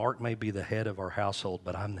say, "Mark may be the head of our household,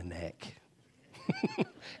 but I'm the neck."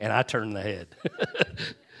 And I turn the head.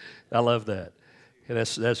 I love that. And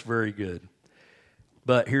that's very good.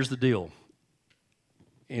 But here's the deal.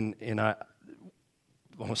 And I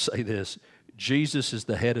want to say this. Jesus is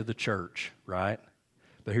the head of the church, right?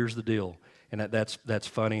 But here's the deal. And that's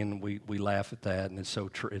funny, and we laugh at that, and it's so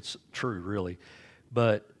true. It's true, really.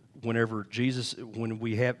 But when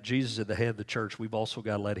we have Jesus at the head of the church, we've also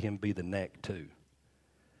got to let him be the neck too.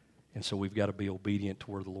 And so we've got to be obedient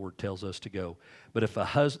to where the Lord tells us to go. But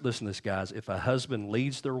listen to this, guys. If a husband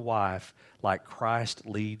leads their wife like Christ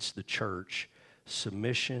leads the church,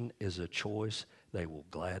 submission is a choice they will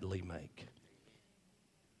gladly make.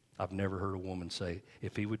 I've never heard a woman say,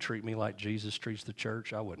 "If he would treat me like Jesus treats the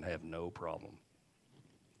church, I wouldn't have no problem."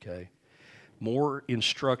 Okay? More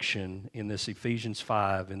instruction in this Ephesians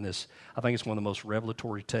 5, in this, I think it's one of the most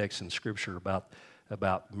revelatory texts in Scripture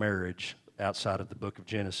about marriage outside of the book of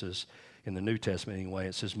Genesis, in the New Testament anyway.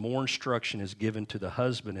 It says more instruction is given to the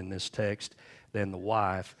husband in this text than the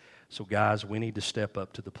wife. So guys, we need to step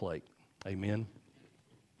up to the plate. Amen?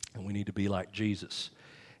 And we need to be like Jesus.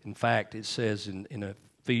 In fact, it says in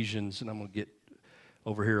Ephesians, and I'm going to get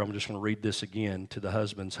over here, I'm just going to read this again to the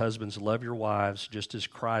husbands. "Husbands, love your wives, just as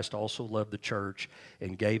Christ also loved the church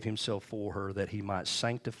and gave himself for her, that he might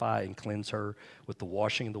sanctify and cleanse her with the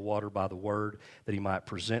washing of the water by the word, that he might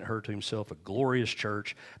present her to himself a glorious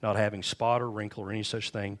church, not having spot or wrinkle or any such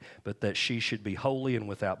thing, but that she should be holy and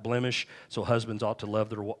without blemish. So husbands ought to love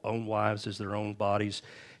their own wives as their own bodies.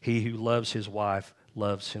 He who loves his wife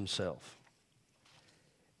loves himself."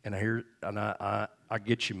 And I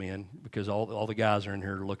get you, men, because all the guys are in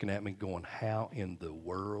here looking at me going, "How in the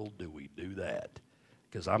world do we do that?"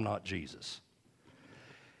 Because I'm not Jesus.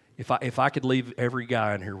 If I could leave every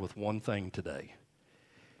guy in here with one thing today,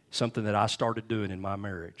 something that I started doing in my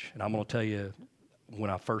marriage, and I'm going to tell you, when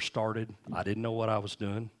I first started, I didn't know what I was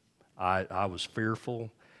doing. I was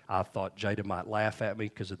fearful. I thought Jada might laugh at me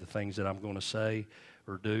because of the things that I'm going to say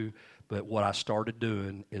or do. But what I started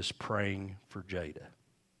doing is praying for Jada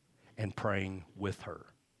and praying with her.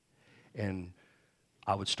 And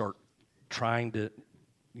I would start trying to,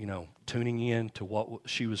 tuning in to what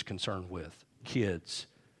she was concerned with. Kids.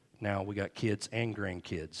 Now we got kids and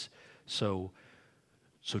grandkids. So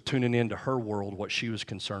tuning into her world, what she was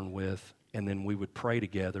concerned with, and then we would pray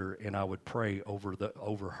together, and I would pray over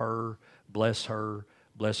her, bless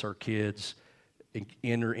our kids, and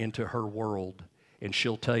enter into her world. And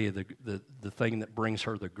she'll tell you the thing that brings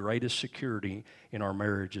her the greatest security in our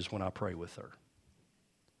marriage is when I pray with her.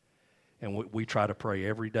 And we try to pray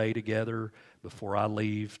every day together before I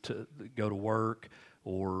leave to go to work,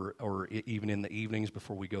 or even in the evenings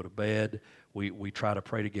before we go to bed. We try to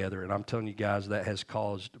pray together. And I'm telling you guys, that has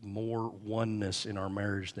caused more oneness in our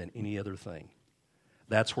marriage than any other thing.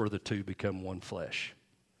 That's where the two become one flesh.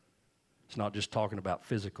 It's not just talking about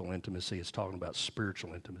physical intimacy, it's talking about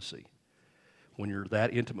spiritual intimacy. when you're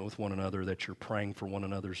that intimate with one another that you're praying for one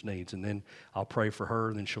another's needs. And then I'll pray for her,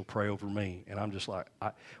 and then she'll pray over me. And I'm just like,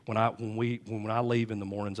 when I leave in the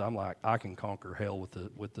mornings, I'm like, I can conquer hell with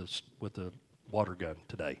the water gun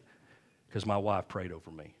today, because my wife prayed over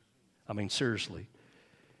me. I mean, seriously.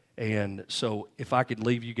 And so if I could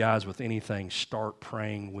leave you guys with anything, start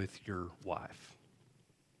praying with your wife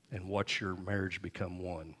and watch your marriage become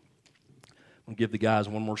one. I'm going to give the guys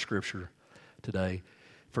one more scripture today.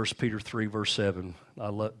 1 Peter 3, verse 7. I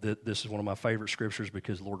love this is one of my favorite scriptures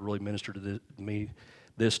because the Lord really ministered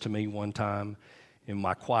this to me one time in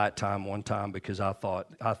my quiet time one time, because I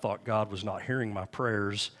thought God was not hearing my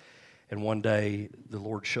prayers. And one day the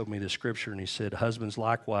Lord showed me this scripture, and he said, husbands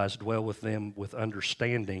likewise dwell with them with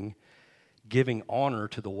understanding, giving honor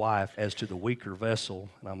to the wife as to the weaker vessel.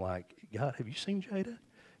 And I'm like, God, have you seen Jada?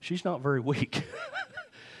 She's not very weak.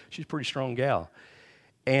 She's a pretty strong gal.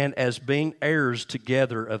 And as being heirs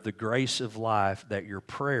together of the grace of life, that your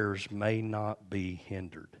prayers may not be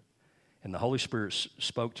hindered. And the Holy Spirit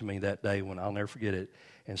spoke to me that day, when I'll never forget it,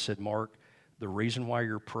 and said, Mark, the reason why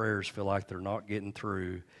your prayers feel like they're not getting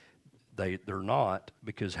through, they're not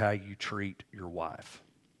because how you treat your wife.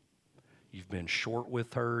 You've been short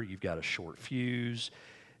with her, you've got a short fuse,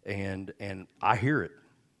 and I hear it.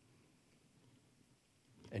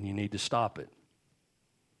 And you need to stop it.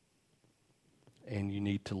 And you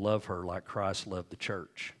need to love her like Christ loved the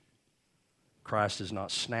church. Christ is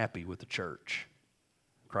not snappy with the church.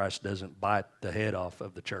 Christ doesn't bite the head off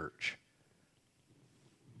of the church.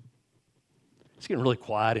 It's getting really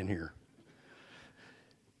quiet in here.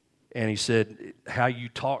 And he said, how you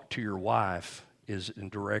talk to your wife is in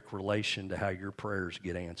direct relation to how your prayers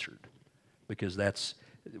get answered. Because that's,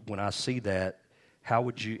 when I see that, how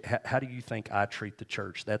do you think I treat the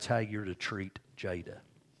church? That's how you're to treat Jada.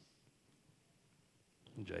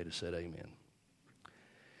 And Jada said, amen.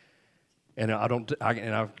 And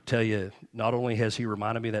I'll tell you, not only has he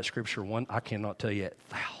reminded me of that scripture I cannot tell you it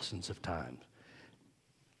thousands of times.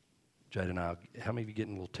 Jada and I, how many of you get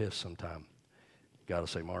in little tiffs sometime? God will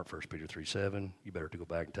say, Mark, 1 Peter 3:7, you better to go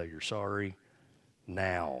back and tell you're sorry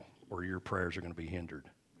now, or your prayers are going to be hindered.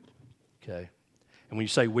 Okay? And when you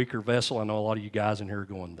say weaker vessel, I know a lot of you guys in here are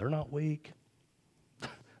going, they're not weak.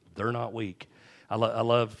 They're not weak.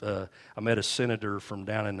 I met a senator from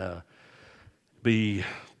down in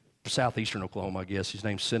southeastern Oklahoma, I guess. His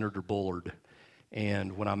name's Senator Bullard.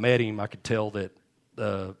 And when I met him, I could tell that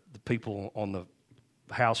the people on the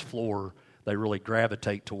House floor, they really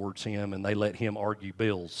gravitate towards him, and they let him argue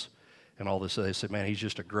bills and all this. They said, man, he's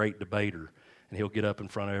just a great debater. And he'll get up in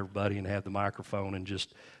front of everybody and have the microphone and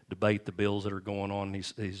just debate the bills that are going on.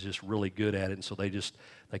 He's just really good at it. And so they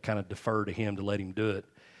kind of defer to him to let him do it.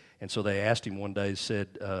 And so they asked him one day,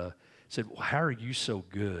 said, well, how are you so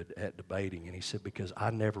good at debating? And he said, because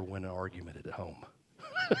I never win an argument at home.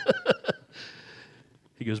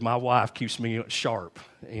 He goes, my wife keeps me sharp,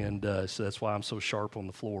 and so that's why I'm so sharp on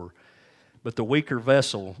the floor. But the weaker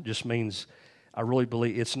vessel just means, I really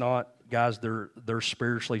believe it's not, guys, they're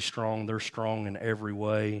spiritually strong. They're strong in every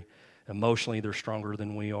way. Emotionally, they're stronger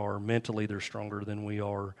than we are. Mentally, they're stronger than we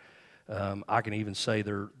are. I can even say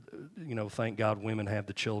thank God women have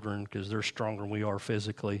the children, because they're stronger than we are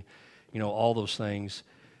physically, all those things.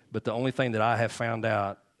 But the only thing that I have found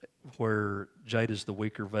out where Jada's the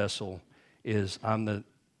weaker vessel is I'm the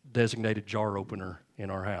designated jar opener in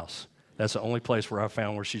our house. That's the only place where I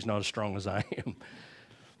found where she's not as strong as I am.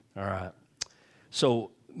 All right.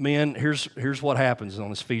 So, men, here's what happens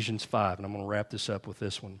on Ephesians 5, and I'm going to wrap this up with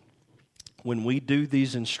this one. When we do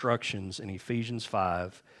these instructions in Ephesians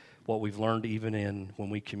 5, what we've learned even when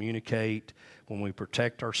we communicate, when we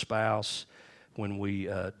protect our spouse, when we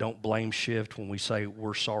don't blame shift, when we say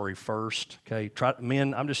we're sorry first. Okay,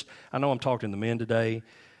 men. I know I'm talking to the men today.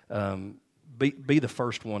 Be the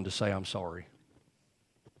first one to say I'm sorry.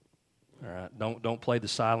 All right, don't play the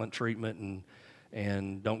silent treatment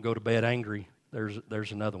and don't go to bed angry.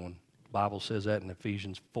 There's another one. The Bible says that in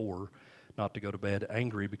Ephesians 4, not to go to bed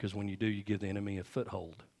angry, because when you do, you give the enemy a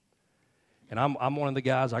foothold. And I'm one of the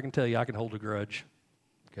guys, I can tell you, I can hold a grudge,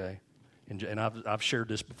 okay? And I've shared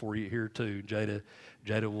this before you here too.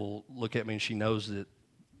 Jada will look at me and she knows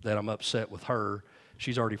that I'm upset with her.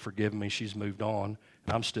 She's already forgiven me. She's moved on.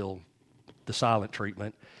 And I'm still the silent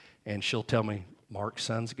treatment. And she'll tell me, Mark,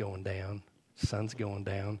 sun's going down. Sun's going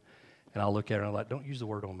down. And I'll look at her and I'm like, don't use the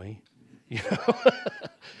word on me.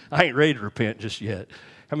 I ain't ready to repent just yet.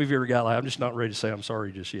 How many of you ever got like, I'm just not ready to say I'm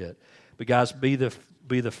sorry just yet? But guys, be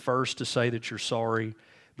the first to say that you're sorry,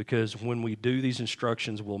 because when we do these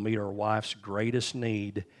instructions, we'll meet our wife's greatest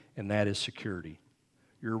need, and that is security.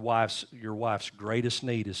 Your wife's greatest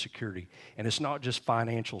need is security. And it's not just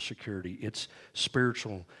financial security. It's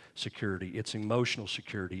spiritual security. It's emotional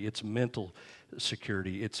security. It's mental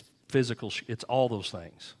security. It's physical. It's all those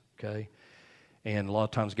things, okay? And a lot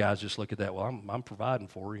of times guys just look at that, well, I'm providing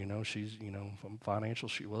for her, she's, I'm financial.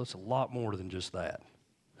 Well, it's a lot more than just that.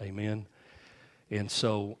 Amen? And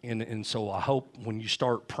so I hope when you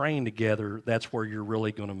start praying together, that's where you're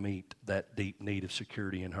really going to meet that deep need of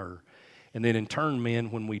security in her. And then in turn, men,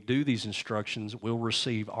 when we do these instructions, we'll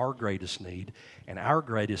receive our greatest need. And our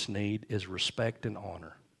greatest need is respect and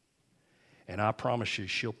honor. And I promise you,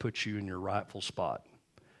 she'll put you in your rightful spot.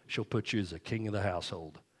 She'll put you as a king of the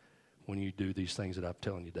household when you do these things that I'm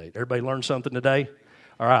telling you today. Everybody learn something today?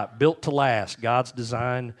 All right, built to last, God's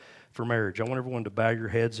design for marriage. I want everyone to bow your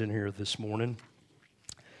heads in here this morning.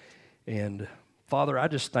 And Father, I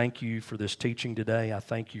just thank you for this teaching today. I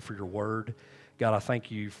thank you for your word. God, I thank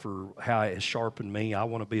you for how it has sharpened me. I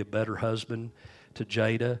want to be a better husband to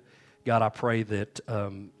Jada. God, I pray that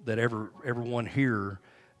everyone here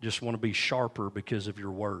just want to be sharper because of your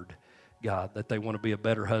word, God, that they want to be a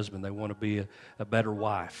better husband. They want to be a better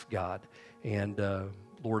wife, God. And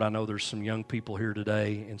Lord, I know there's some young people here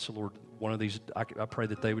today. And so, Lord, one of these, I pray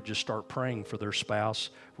that they would just start praying for their spouse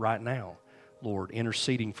right now, Lord,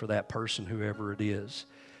 interceding for that person, whoever it is.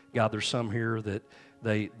 God, there's some here that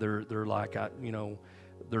they're like,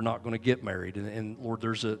 they're not going to get married, and Lord,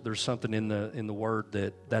 there's something in the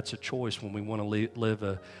word that's a choice when we want to live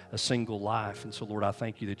a single life, and so Lord, I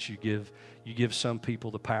thank you that you give some people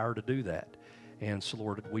the power to do that, and so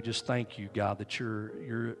Lord, we just thank you, God, that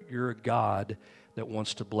you're a God that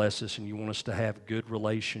wants to bless us, and you want us to have good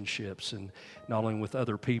relationships, and not only with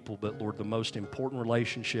other people, but Lord, the most important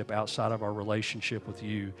relationship outside of our relationship with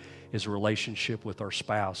you is a relationship with our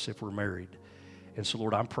spouse if we're married. And so,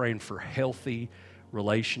 Lord, I'm praying for healthy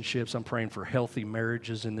relationships. I'm praying for healthy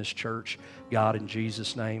marriages in this church, God, in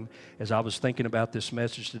Jesus' name. As I was thinking about this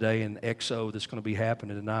message today and XO that's going to be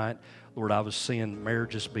happening tonight, Lord, I was seeing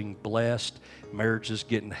marriages being blessed, marriages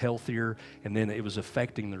getting healthier, and then it was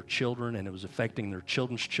affecting their children, and it was affecting their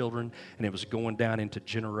children's children, and it was going down into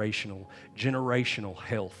generational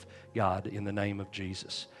health, God, in the name of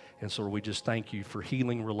Jesus. And so, Lord, we just thank you for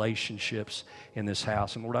healing relationships in this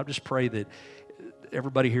house. And Lord, I just pray that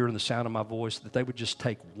everybody hearing the sound of my voice, that they would just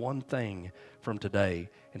take one thing from today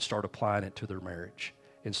and start applying it to their marriage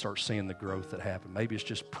and start seeing the growth that happened. Maybe it's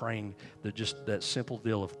just praying, that simple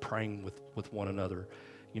deal of praying with one another,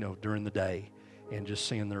 during the day, and just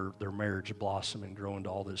seeing their marriage blossom and grow into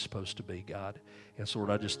all that it's supposed to be, God. And so,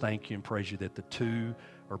 Lord, I just thank you and praise you that the two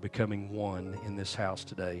are becoming one in this house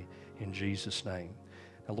today, in Jesus' name.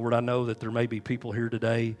 Now, Lord, I know that there may be people here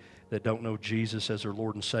today that don't know Jesus as their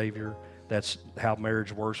Lord and Savior. That's how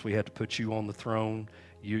marriage works. We had to put you on the throne.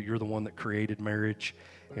 You're the one that created marriage.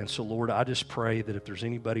 And so, Lord, I just pray that if there's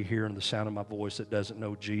anybody here in the sound of my voice that doesn't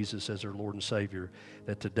know Jesus as their Lord and Savior,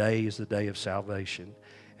 that today is the day of salvation.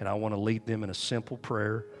 And I want to lead them in a simple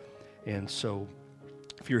prayer. And so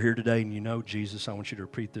if you're here today and you know Jesus, I want you to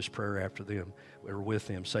repeat this prayer after them or with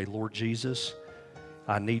them. Say, Lord Jesus,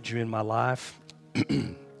 I need you in my life.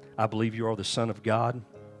 I believe you are the Son of God,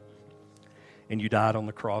 and you died on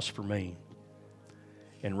the cross for me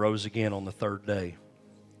and rose again on the third day.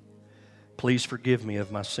 Please forgive me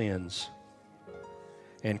of my sins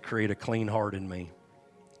and create a clean heart in me.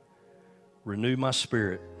 Renew my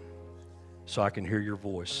spirit so I can hear your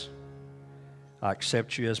voice. I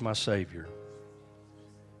accept you as my Savior.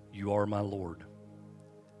 You are my Lord.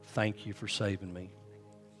 Thank you for saving me.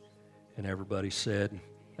 And everybody said,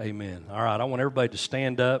 amen. All right, I want everybody to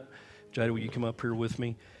stand up. Jada, will you come up here with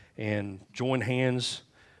me and join hands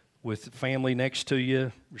with the family next to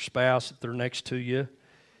you, your spouse if they're next to you,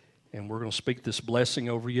 and we're going to speak this blessing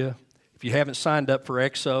over you. If you haven't signed up for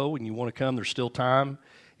XO and you want to come, there's still time.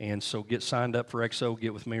 And so get signed up for XO.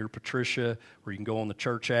 Get with me or Patricia, or you can go on the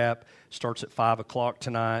church app. Starts at 5 o'clock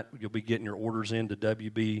tonight. You'll be getting your orders into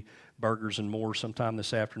WB Burgers and More sometime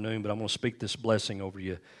this afternoon. But I'm going to speak this blessing over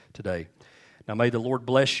you today. Now may the Lord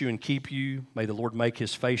bless you and keep you. May the Lord make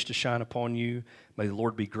his face to shine upon you. May the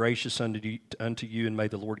Lord be gracious unto you, and may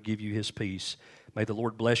the Lord give you his peace. May the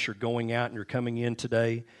Lord bless your going out and your coming in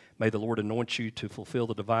today. May the Lord anoint you to fulfill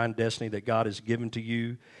the divine destiny that God has given to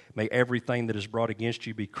you. May everything that is brought against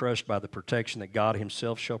you be crushed by the protection that God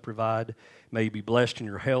himself shall provide. May you be blessed in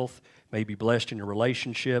your health. May you be blessed in your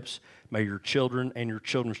relationships. May your children and your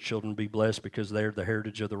children's children be blessed because they are the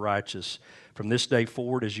heritage of the righteous. From this day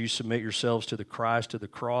forward, as you submit yourselves to the Christ, to the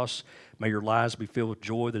cross, may your lives be filled with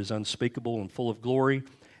joy that is unspeakable and full of glory.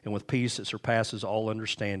 and with peace that surpasses all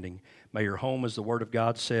understanding. May your home, as the Word of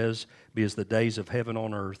God says, be as the days of heaven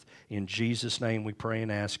on earth. In Jesus' name we pray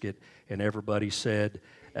and ask it. And everybody said,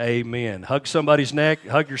 amen. Hug somebody's neck,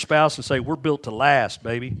 hug your spouse, and say, we're built to last,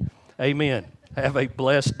 baby. Amen. Have a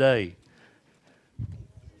blessed day.